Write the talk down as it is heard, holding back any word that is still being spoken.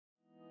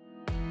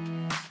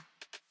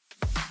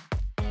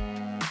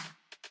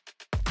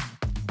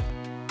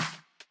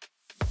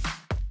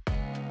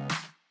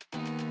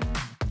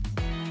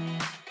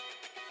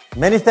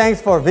Many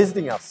thanks for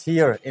visiting us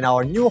here in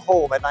our new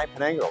home at 9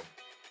 Penang,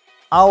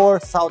 our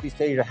Southeast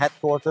Asia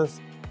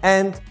headquarters,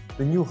 and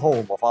the new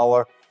home of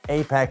our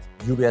APAC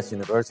UBS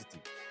University.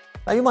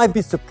 Now you might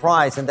be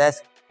surprised and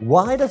ask,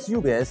 why does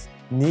UBS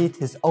need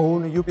his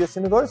own UBS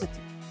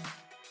University?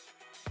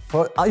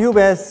 For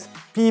UBS,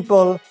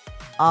 people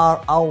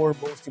are our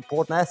most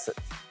important asset.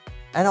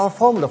 And our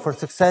formula for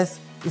success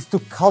is to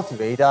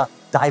cultivate a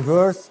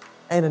diverse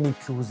and an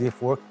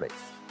inclusive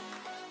workplace.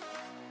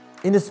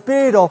 In the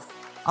spirit of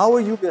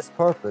our UBS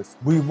purpose,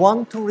 we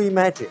want to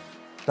reimagine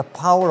the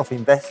power of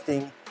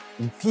investing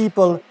in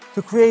people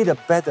to create a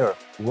better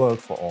world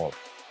for all.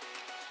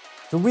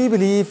 So we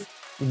believe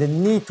in the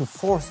need to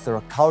foster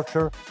a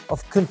culture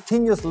of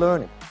continuous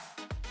learning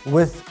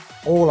with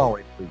all our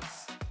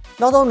employees,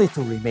 not only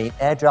to remain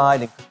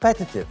agile and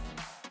competitive,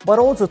 but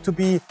also to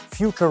be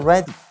future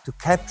ready to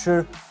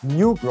capture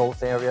new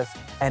growth areas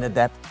and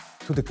adapt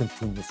to the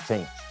continuous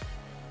change.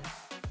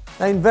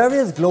 Now, in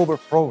various global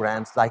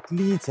programs like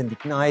Leads and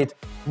Ignite,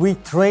 we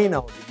train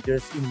our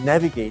leaders in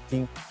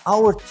navigating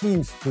our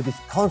teams through this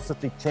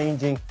constantly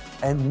changing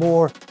and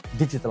more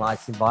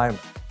digitalized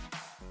environment.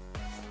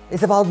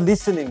 It's about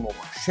listening more,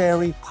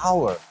 sharing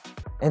power,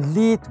 and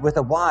lead with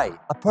a why,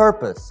 a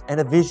purpose, and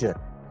a vision,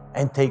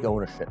 and take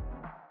ownership.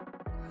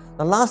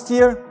 Now, last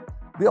year,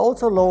 we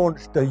also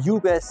launched the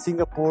UBS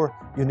Singapore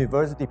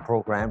University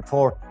Program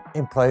for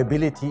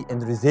Employability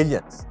and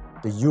Resilience,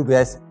 the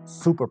UBS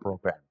Super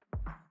Program,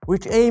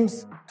 which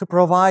aims to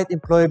provide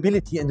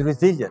employability and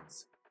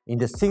resilience in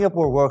the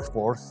Singapore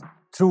workforce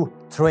through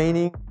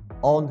training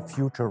on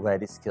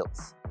future-ready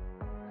skills.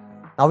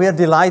 Now, we are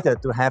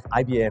delighted to have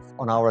IBF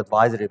on our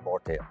advisory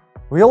board here.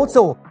 We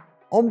also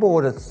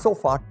onboarded so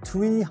far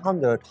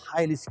 300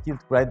 highly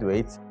skilled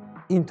graduates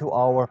into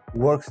our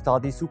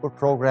work-study super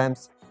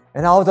programs,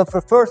 and out of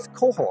the first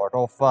cohort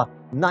of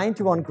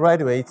 91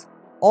 graduates,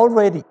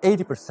 already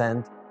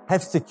 80%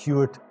 have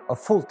secured a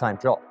full-time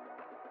job.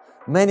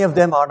 Many of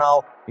them are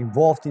now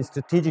involved in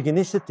strategic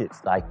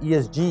initiatives like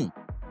ESG,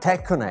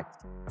 Tech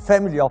Connect,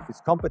 Family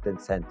Office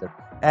Competence Center,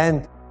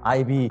 and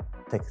IB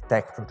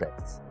Tech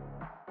projects.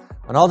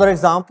 Another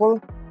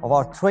example of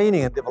our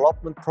training and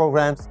development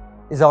programs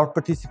is our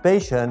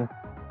participation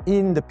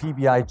in the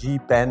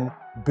PBIG BEN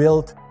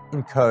Build,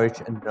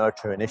 Encourage and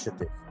Nurture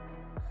initiative.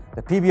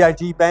 The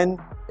PBIG BEN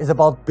is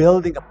about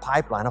building a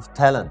pipeline of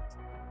talent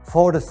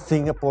for the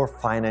Singapore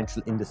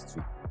financial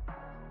industry.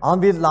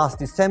 Unveiled last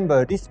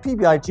December, this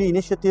PBIG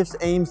initiative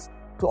aims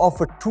to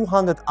offer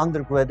 200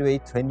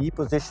 undergraduate trainee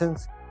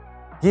positions,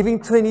 giving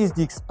trainees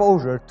the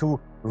exposure to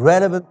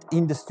relevant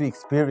industry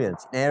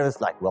experience in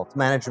areas like wealth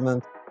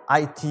management,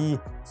 IT,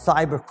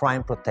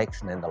 cybercrime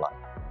protection, and the like.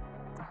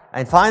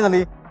 And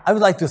finally, I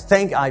would like to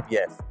thank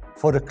IBF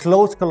for the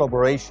close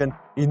collaboration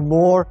in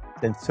more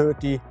than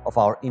 30 of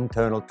our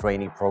internal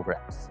training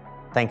programs.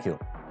 Thank you.